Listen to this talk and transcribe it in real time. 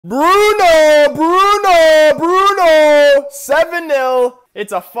Bruno! 7-0.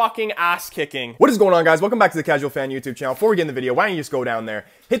 It's a fucking ass kicking. What is going on, guys? Welcome back to the Casual Fan YouTube channel. Before we get in the video, why don't you just go down there,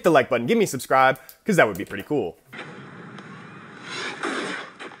 hit the like button, give me a subscribe, because that would be pretty cool.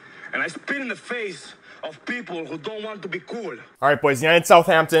 And I spit in the face of people who don't want to be cool. All right, boys, United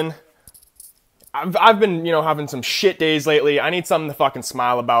Southampton. I've been, having some shit days lately. I need something to fucking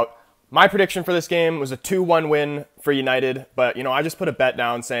smile about. My prediction for this game was a 2-1 win for United, but, I just put a bet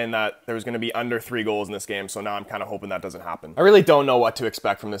down saying that there was going to be under 3 goals in this game, so now I'm kind of hoping that doesn't happen. I really don't know what to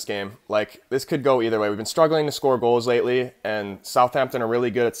expect from this game. Like, this could go either way. We've been struggling to score goals lately, and Southampton are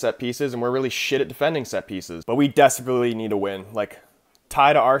really good at set pieces, and we're really shit at defending set pieces. But we desperately need a win. Like,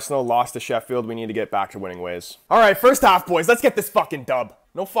 tie to Arsenal, lost to Sheffield, we need to get back to winning ways. All right, first half, boys. Let's get this fucking dub.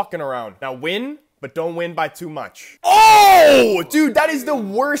 No fucking around. Now, win, but don't win by too much. Oh, dude, that is the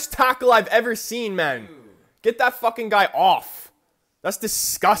worst tackle I've ever seen, man. Get that fucking guy off. That's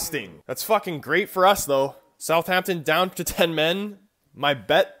disgusting. That's fucking great for us, though. Southampton down to 10 men. My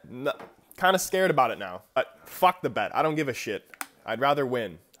bet, kind of scared about it now. But fuck the bet. I don't give a shit. I'd rather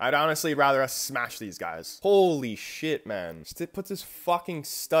win. I'd honestly rather us smash these guys. Holy shit, man. It puts his fucking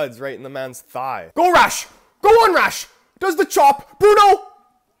studs right in the man's thigh. Go, Rash! Go on, Rash! Does the chop. Bruno!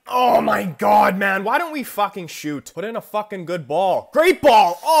 Oh my god, man. Why don't we fucking shoot? Put in a fucking good ball. Great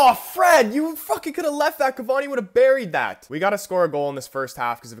ball. Oh, Fred, you fucking could have left that. Cavani would have buried that. We got to score a goal in this first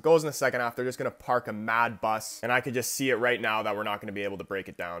half because if it goes in the second half, they're just going to park a mad bus. And I could just see it right now that we're not going to be able to break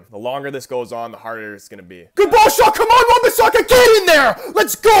it down. The longer this goes on, the harder it's going to be. Good ball shot. Come on, Bissaka. Get in there.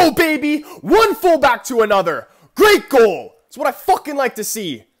 Let's go, baby. One fullback to another. Great goal. It's what I fucking like to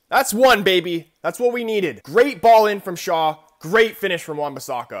see. That's one, baby. That's what we needed. Great ball in from Shaw. Great finish from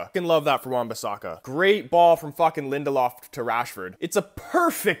Wan-Bissaka. Fucking love that for Wan-Bissaka. Great ball from fucking Lindelof to Rashford. It's a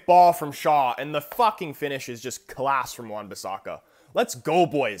perfect ball from Shaw, and the fucking finish is just class from Wan-Bissaka. Let's go,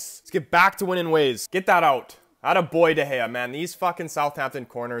 boys. Let's get back to winning ways. Get that out. Atta boy De Gea, man. These fucking Southampton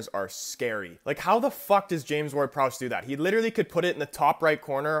corners are scary. Like, how the fuck does James Ward-Prowse do that? He literally could put it in the top right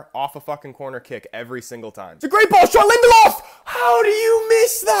corner off a fucking corner kick every single time. It's a great ball shot, Lindelof! How do you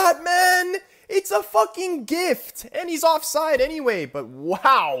miss that, man? It's a fucking gift. And he's offside anyway, but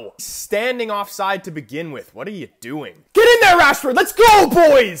wow. Standing offside to begin with. What are you doing? Get in there, Rashford. Let's go,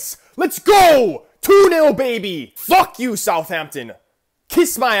 boys. Let's go. 2-0, baby. Fuck you, Southampton.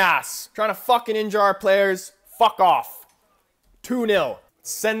 Kiss my ass. Trying to fucking injure our players. Fuck off. 2-0.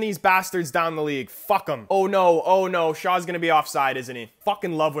 Send these bastards down the league. Fuck them. Oh no, oh no. Shaw's gonna be offside, isn't he?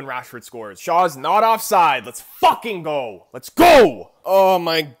 Fucking love when Rashford scores. Shaw's not offside. Let's fucking go. Let's go. Oh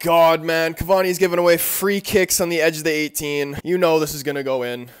my god, man. Cavani's giving away free kicks on the edge of the 18. You know this is gonna go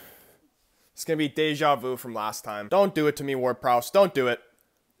in. It's gonna be deja vu from last time. Don't do it to me, Ward-Prowse. Don't do it.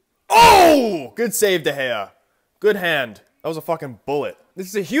 Oh! Good save, De Gea. Good hand. That was a fucking bullet. This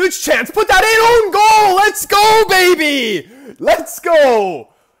is a huge chance. Put that in. Own goal. Let's go, baby. Let's go.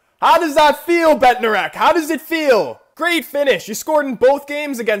 How does that feel, Bednarek? How does it feel? Great finish. You scored in both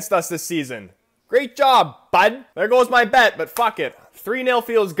games against us this season. Great job, bud. There goes my bet, but fuck it. 3-0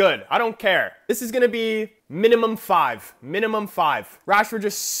 feels good. I don't care. This is going to be minimum 5. Minimum 5. Rashford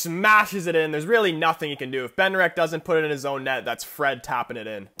just smashes it in. There's really nothing he can do. If Bednarek doesn't put it in his own net, that's Fred tapping it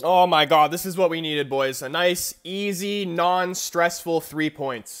in. Oh my god, this is what we needed, boys. A nice, easy, non-stressful 3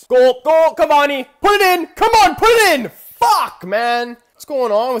 points. Goal, goal, Cavani. Put it in. Come on, put it in. Fuck, man. What's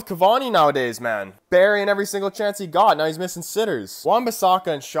going on with Cavani nowadays, man? Burying every single chance he got. Now he's missing sitters. Wan-Bissaka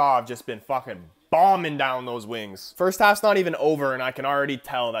and Shaw have just been fucking bombing down those wings. First half's not even over, and I can already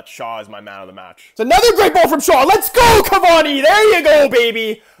tell that Shaw is my man of the match. It's another great ball from Shaw. Let's go, Cavani. There you go,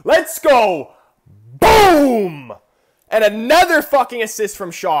 baby. Let's go. Boom. And another fucking assist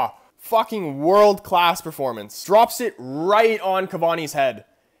from Shaw. Fucking world-class performance. Drops it right on Cavani's head.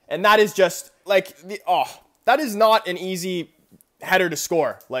 And that is just, like, that is not an easy header to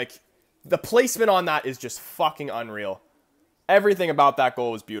score. Like, the placement on that is just fucking unreal. Everything about that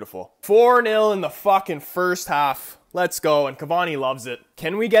goal was beautiful. 4-0 in the fucking first half. Let's go, and Cavani loves it.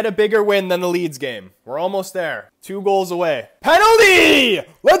 Can we get a bigger win than the Leeds game? We're almost there. 2 goals away. Penalty!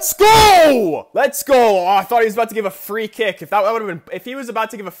 Let's go! Let's go! Oh, I thought he was about to give a free kick. If he was about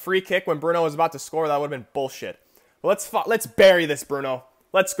to give a free kick when Bruno was about to score, that would have been bullshit. But let's bury this, Bruno.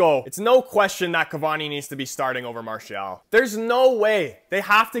 Let's go. It's no question that Cavani needs to be starting over Martial. There's no way. They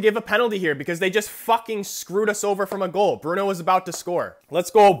have to give a penalty here because they just fucking screwed us over from a goal. Bruno was about to score.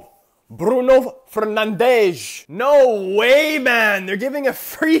 Let's go. Bruno Fernandes. No way, man. They're giving a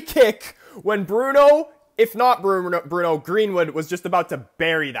free kick when Bruno, if not Bruno, Greenwood was just about to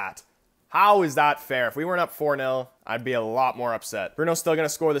bury that. How is that fair? If we weren't up 4-0, I'd be a lot more upset. Bruno's still going to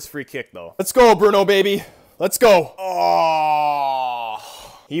score this free kick, though. Let's go, Bruno, baby. Let's go. Oh.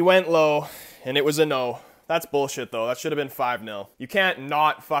 He went low, and it was a no. That's bullshit, though. That should have been 5-0. You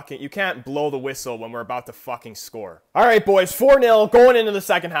can't blow the whistle when we're about to fucking score. All right, boys, 4-0 going into the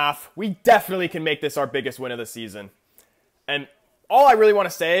second half. We definitely can make this our biggest win of the season. And all I really want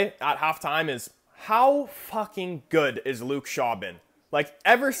to say at halftime is, how fucking good is Luke Shaw been? Like,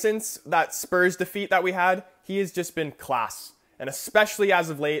 ever since that Spurs defeat that we had, he has just been class. And especially as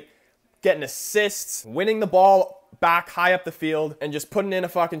of late, getting assists, winning the ball back high up the field, and just putting in a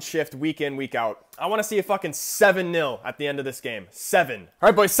fucking shift week in, week out. I want to see a fucking 7-0 at the end of this game. 7. All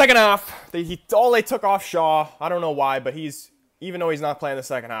right, boys, second half. They took off Shaw. I don't know why, but even though he's not playing the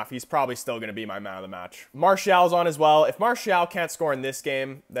second half, he's probably still going to be my man of the match. Martial's on as well. If Martial can't score in this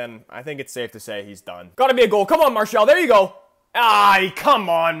game, then I think it's safe to say he's done. Got to be a goal. Come on, Martial. There you go. Ay, come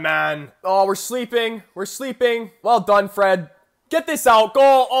on, man. Oh, we're sleeping. We're sleeping. Well done, Fred. Get this out.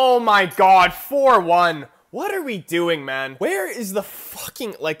 Goal. Oh, my God. 4-1. What are we doing, man? Where is the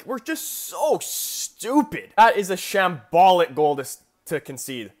fucking... Like, we're just so stupid. That is a shambolic goal to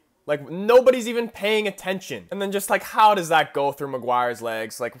concede. Like, nobody's even paying attention. And then just, like, how does that go through Maguire's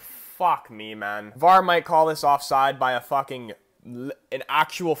legs? Like, fuck me, man. VAR might call this offside by an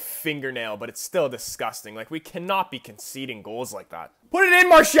actual fingernail, but it's still disgusting. Like, we cannot be conceding goals like that. Put it in,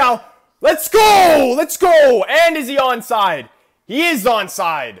 Martial! Let's go! Let's go! And is he onside? He is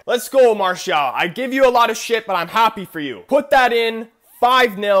onside. Let's go, Martial. I give you a lot of shit, but I'm happy for you. Put that in.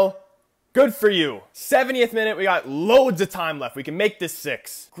 5-0. Good for you. 70th minute. We got loads of time left. We can make this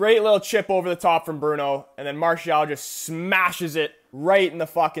 6. Great little chip over the top from Bruno. And then Martial just smashes it right in the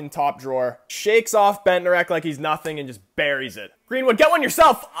fucking top drawer. Shakes off Bednarek like he's nothing and just buries it. Greenwood, get one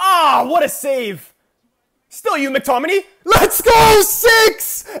yourself. Ah, what a save. Still you, Mctominay. Let's go.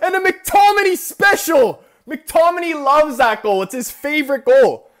 6. And a Mctominay special. Mctominay loves that goal. It's his favorite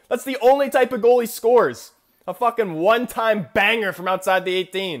goal. That's the only type of goal he scores. A fucking one-time banger from outside the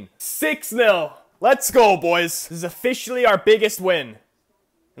 18. 6-0. Let's go, boys. This is officially our biggest win.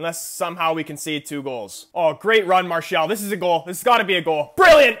 Unless somehow we concede 2 goals. Oh, great run, Martial. This is a goal. This has got to be a goal.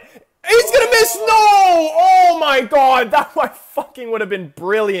 Brilliant. He's going to miss. No. Oh, my God. That fucking would have been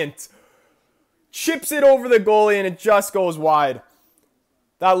brilliant. Chips it over the goalie and it just goes wide.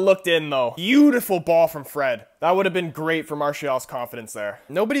 That looked in, though. Beautiful ball from Fred. That would have been great for Martial's confidence there.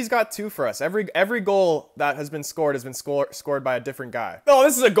 Nobody's got 2 for us. Every goal that has been scored scored by a different guy. Oh,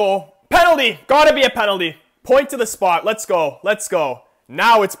 this is a goal. Penalty. Gotta be a penalty. Point to the spot. Let's go. Let's go.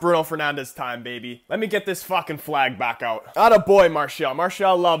 Now it's Bruno Fernandes time, baby. Let me get this fucking flag back out. Attaboy, Martial.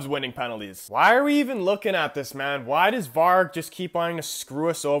 Martial loves winning penalties. Why are we even looking at this, man? Why does VAR just keep wanting to screw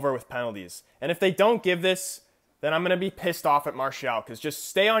us over with penalties? And if they don't give this, then I'm going to be pissed off at Martial, because just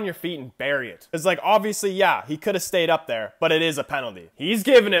stay on your feet and bury it. Because, like, obviously, yeah, he could have stayed up there, but it is a penalty. He's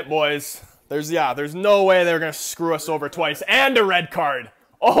giving it, boys. There's no way they're going to screw us over twice. And a red card.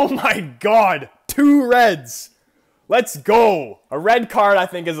 Oh, my God. 2 reds. Let's go. A red card, I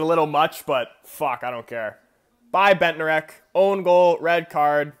think, is a little much, but fuck, I don't care. Bye, Bednarek. Own goal, red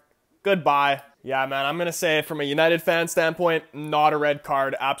card. Goodbye. Yeah, man, I'm going to say from a United fan standpoint, not a red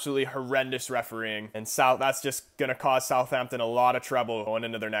card, absolutely horrendous refereeing. And that's just going to cause Southampton a lot of trouble going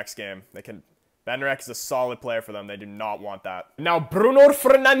into their next game. Bednarek is a solid player for them. They do not want that. Now, Bruno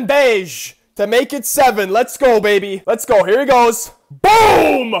Fernandes to make it 7. Let's go, baby. Let's go. Here he goes.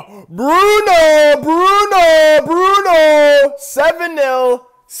 Boom! Bruno! 7-0.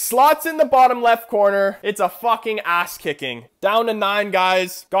 Slots in the bottom left corner. It's a fucking ass kicking. Down to 9,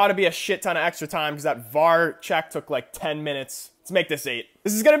 guys. Gotta be a shit ton of extra time because that VAR check took like 10 minutes. Let's make this 8.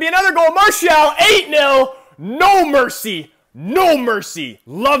 This is gonna be another goal. Martial, 8-0. No mercy. No mercy.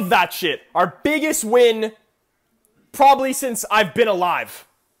 Love that shit. Our biggest win probably since I've been alive.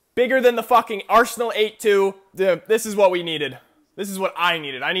 Bigger than the fucking Arsenal 8-2. This is what we needed. This is what I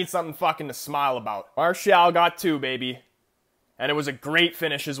needed. I need something fucking to smile about. Martial got 2, baby. And it was a great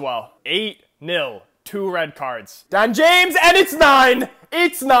finish as well. 8-0. 2 red cards. Dan James, and it's 9.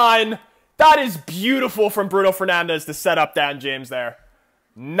 It's 9. That is beautiful from Bruno Fernandes to set up Dan James there.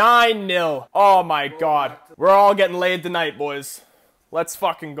 9-0. Oh my God. We're all getting laid tonight, boys. Let's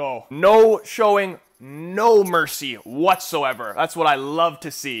fucking go. No showing, no mercy whatsoever. That's what I love to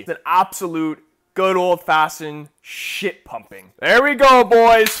see. It's an absolute good old-fashioned shit pumping. There we go,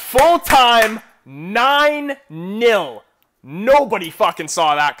 boys. Full time. 9-0. Nobody fucking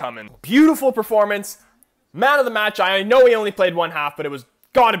saw that coming. Beautiful performance. Man of the match. I know he only played 1 half, but it was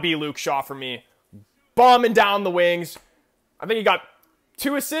gotta be Luke Shaw for me. Bombing down the wings. I think he got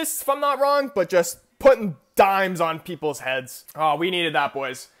 2 assists, if I'm not wrong, but just putting dimes on people's heads. Oh, we needed that,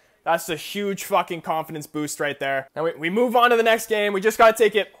 boys. That's a huge fucking confidence boost right there. And we move on to the next game. We just gotta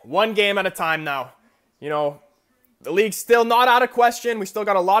take it 1 game at a time now. You know, The league's still not out of question. We still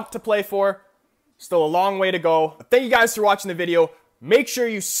got a lot to play for. Still a long way to go. But thank you guys for watching the video. Make sure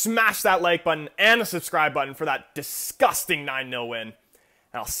you smash that like button and the subscribe button for that disgusting 9-0 win. And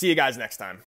I'll see you guys next time.